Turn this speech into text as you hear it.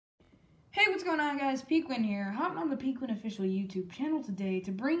Hey, what's going on, guys? P.Quinn here, hopping on the P.Quinn official YouTube channel today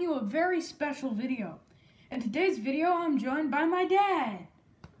to bring you a very special video. In today's video, I'm joined by my dad.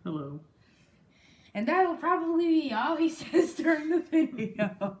 Hello. And that'll probably be all he says during the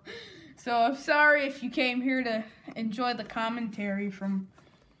video. So I'm sorry if you came here to enjoy the commentary from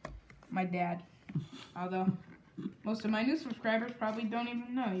my dad. Although, most of my new subscribers probably don't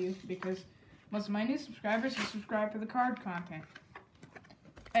even know you, because most of my new subscribers are subscribed for the card content.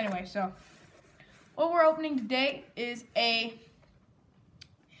 Anyway, so what we're opening today is I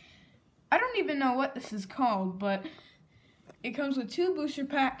don't even know what this is called, but it comes with 2 booster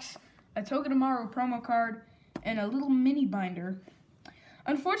packs, a Togedemaru promo card, and a little mini binder.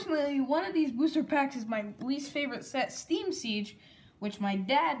 Unfortunately, one of these booster packs is my least favorite set, Steam Siege, which my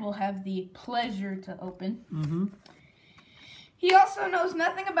dad will have the pleasure to open. He also knows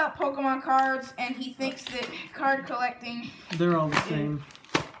nothing about Pokemon cards, and he thinks that card collecting... They're all the same.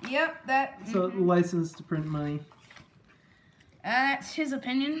 Yep, that... So, licensed to print money. That's his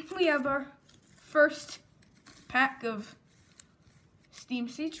opinion. We have our first pack of Steam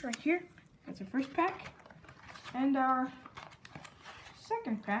Siege right here. That's the first pack. And our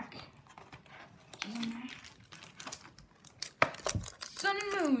second pack, which is in there. Sun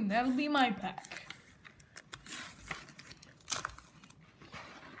and Moon, that'll be my pack.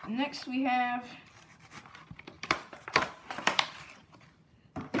 Next we have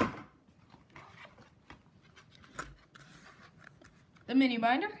the mini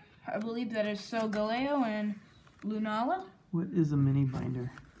binder. I believe that is Solgaleo and Lunala. What is a mini binder?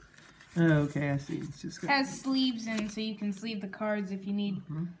 Oh, okay, I see. It's just got... Has sleeves in, so you can sleeve the cards if you need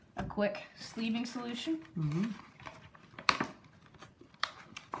a quick sleeving solution.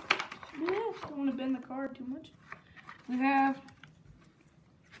 Don't want to bend the card too much. We have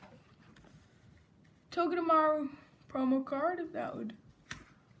Togedemaru promo card. If that would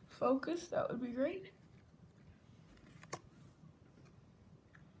focus, that would be great.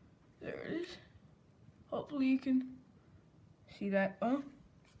 There it is. Hopefully you can see that.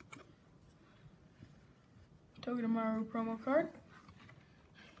 Togedemaru promo card.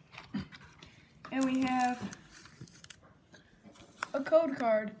 And we have a code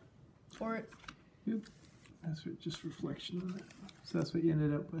card for it. Yep. That's just reflection of it. So that's what you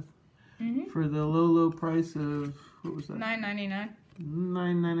ended up with. For the low price of, what was that? $9.99.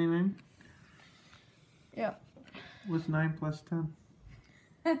 $9.99? Yeah. What's 9 plus 10?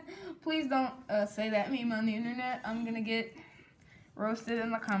 Please don't say that meme on the internet. I'm gonna get roasted in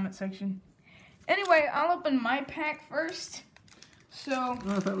the comment section. Anyway, I'll open my pack first. So.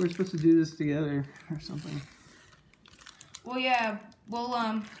 Oh, I thought we were supposed to do this together or something. Well, yeah.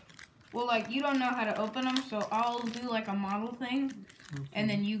 Well, like, you don't know how to open them, so I'll do like a model thing, and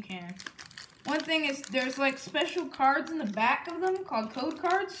then you can. One thing is, there's like special cards in the back of them called code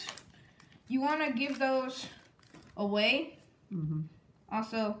cards. You want to give those away.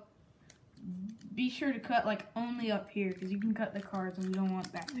 Also, be sure to cut like only up here, because you can cut the cards and we don't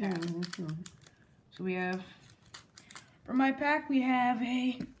want that to happen. So we have, for my pack, we have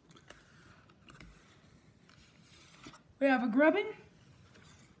a Grubbin,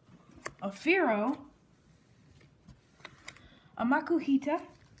 a Fearow, a Makuhita,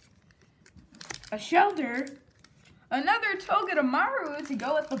 a Shelter, another Togedemaru to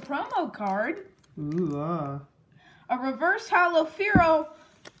go with the promo card, a reverse holo Fearow,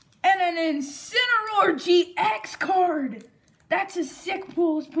 and an Incineroar GX card. That's a sick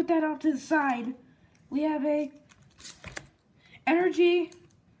pull. Let's put that off to the side. We have a Energy,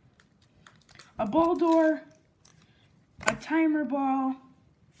 a Baldor, a Timer Ball,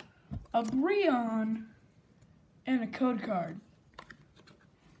 a Breon, and a code card.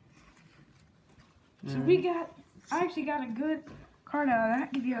 So I actually got a good card out of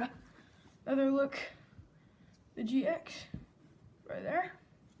that. Give you another look. The GX, right there.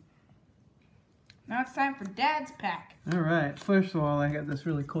 Now it's time for Dad's pack. Alright, first of all, I got this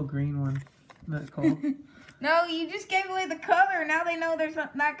really cool green one. Isn't that cool? No, you just gave away the color. Now they know there's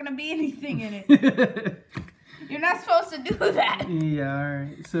not going to be anything in it. You're not supposed to do that. Yeah,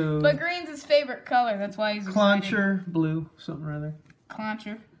 alright. So, but green's his favorite color. That's why he's Cloncher, blue, something or other.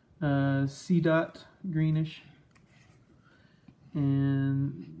 Cloncher. C-Dot, greenish.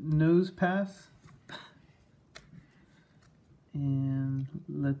 And Nose Pass. And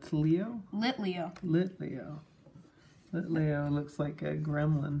Litleo. Litleo looks like a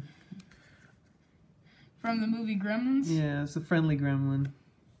gremlin. From the movie Gremlins? Yeah, it's a friendly gremlin.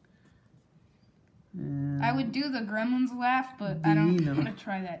 And I would do the Gremlins laugh, but I don't want to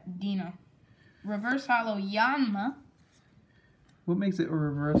try that. Dino. Reverse holo Yanma. What makes it a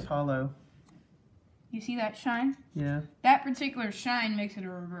reverse holo? You see that shine? Yeah. That particular shine makes it a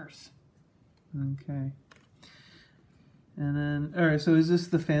reverse. Okay. And then, all right, so is this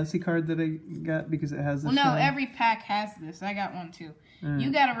the fancy card that I got because it has the Well, no, shine? every pack has this. I got one too. Right.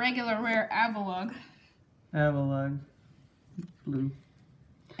 You got a regular rare Avalugg. Avalugg. Blue.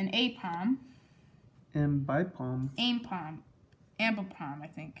 An Apom. And Bipalm. Aimpom. Ambipom, I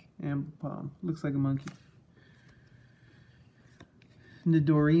think. Ambipom. Looks like a monkey.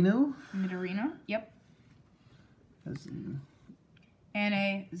 Nidorino. Nidorino, yep. And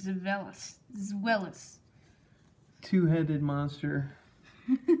a Zweilous. Two-headed monster.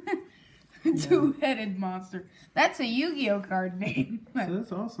 Two-headed monster. That's a Yu-Gi-Oh card name. So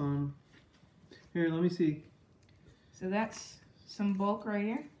that's awesome. Here, let me see. So that's some bulk right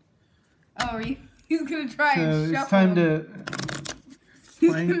here. Oh, he's gonna try and shuffle. So it's time them.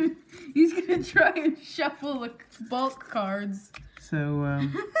 to He's gonna try and shuffle the bulk cards. So,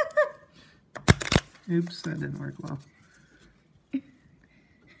 oops, that didn't work well.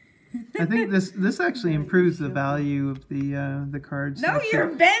 I think this actually improves the value of the cards. No, you're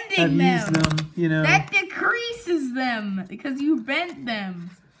bending them. Used them, you know. That decreases them because you bent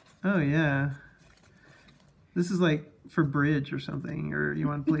them. Oh yeah. This is like for bridge or something, or you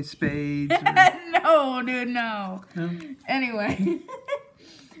want to play spades. Or... No, dude, no. Anyway,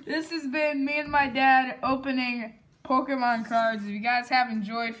 this has been me and my dad opening Pokemon cards. If you guys have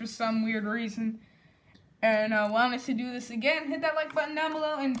enjoyed for some weird reason and want us to do this again, hit that like button down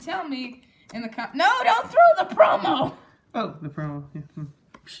below and tell me in the No, don't throw the promo! Oh, the promo. Yeah.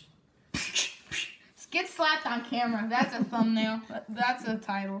 Get slapped on camera. That's a thumbnail. That's a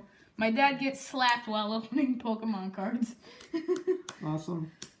title. My dad gets slapped while opening Pokemon cards.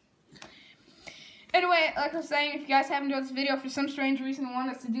 Awesome. Anyway, like I was saying, if you guys have enjoyed this video for some strange reason and want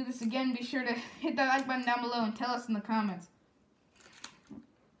us to do this again, be sure to hit that like button down below and tell us in the comments.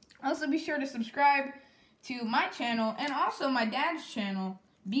 Also, be sure to subscribe to my channel and also my dad's channel,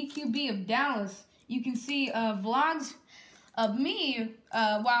 BQB of Dallas. You can see vlogs of me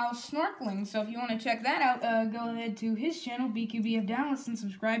while snorkeling. So if you want to check that out, go ahead to his channel, BQB of Dallas, and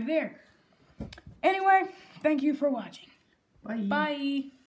subscribe there. Anyway, thank you for watching. Bye. Bye.